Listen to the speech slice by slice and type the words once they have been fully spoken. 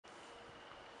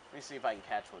Let me see if I can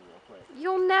catch one real quick.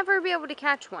 You'll never be able to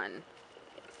catch one.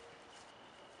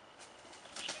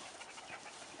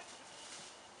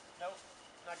 Nope,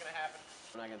 not gonna happen.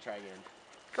 I'm not gonna try again.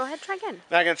 Go ahead, try again.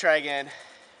 Not gonna try again.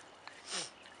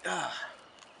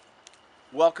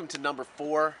 Welcome to number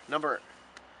 4, number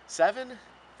 7?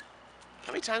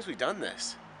 How many times have we done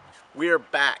this? We are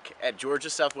back at Georgia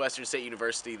Southwestern State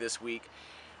University this week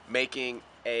making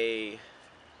a,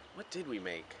 what did we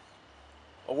make?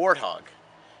 A warthog.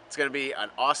 It's gonna be an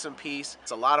awesome piece.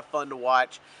 It's a lot of fun to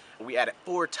watch. We added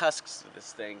 4 tusks to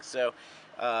this thing. So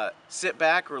sit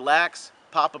back, relax,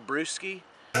 pop a brewski,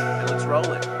 and let's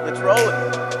roll it. Let's roll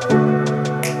it.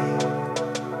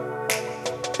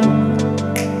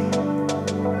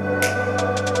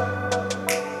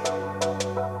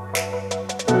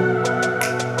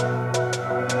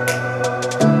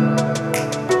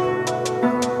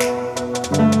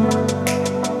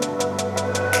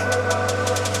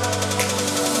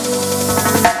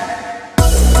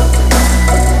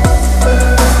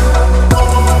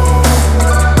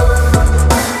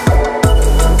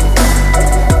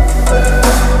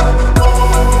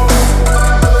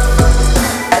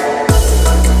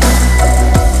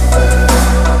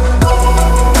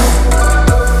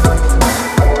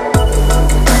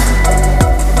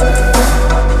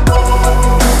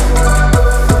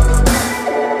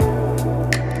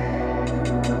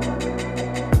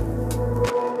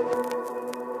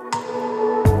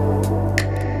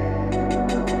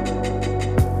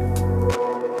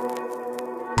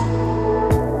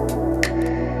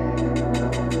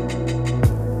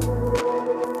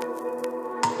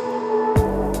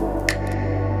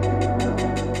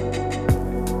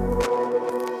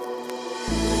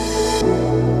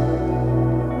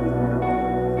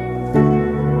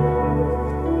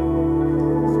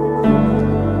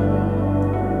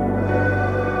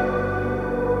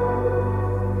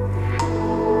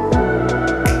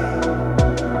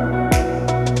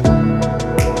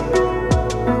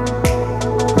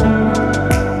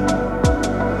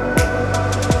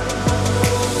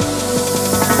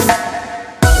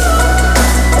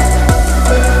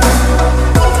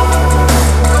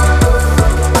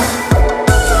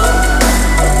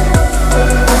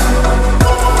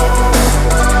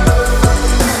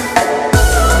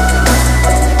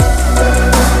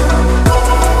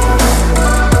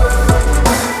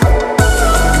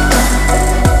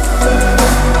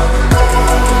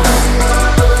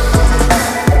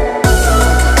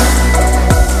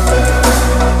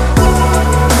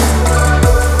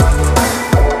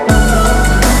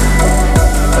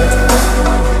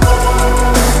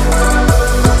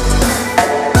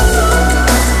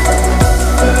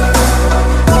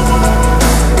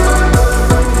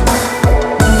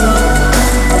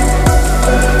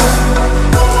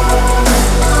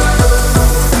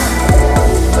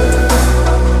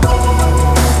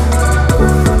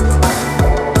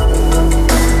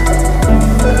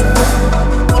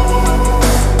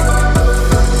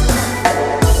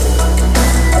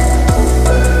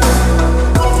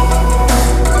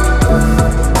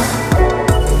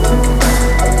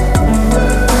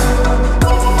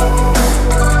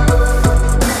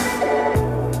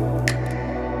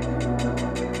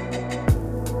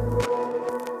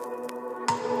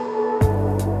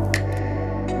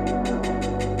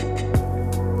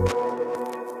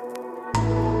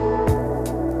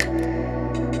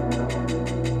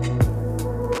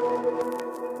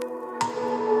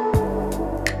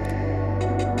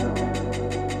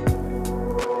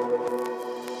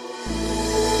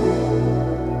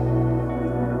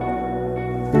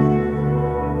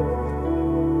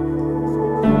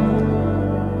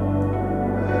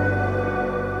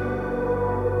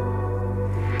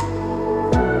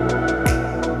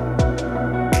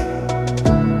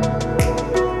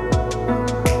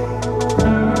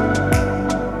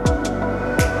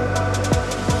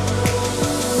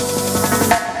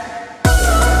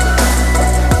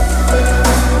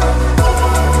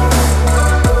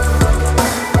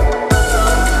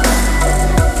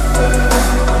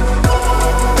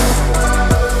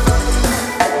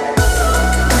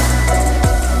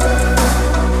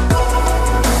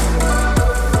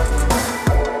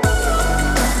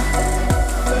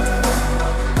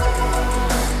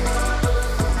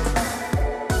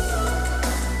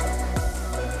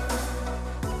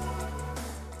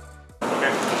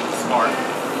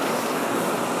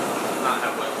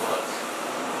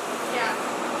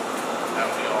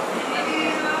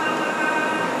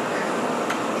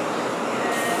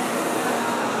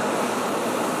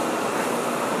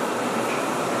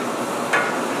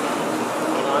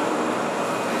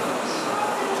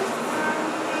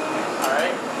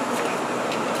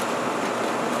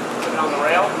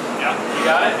 You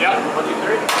got it? Yep. 1, 2,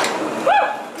 3. Woo!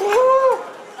 Woo!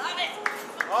 Love it.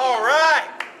 All right.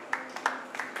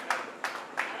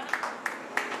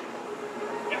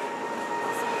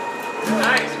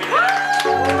 Nice.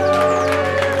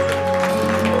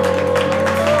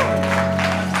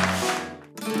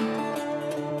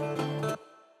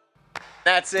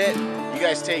 That's it. You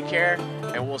guys take care,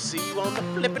 and we'll see you on the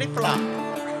flippity flop.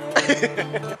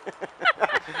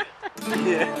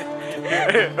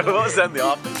 Yeah. What was that in the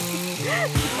office?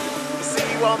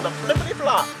 See you on the flippity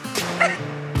flop.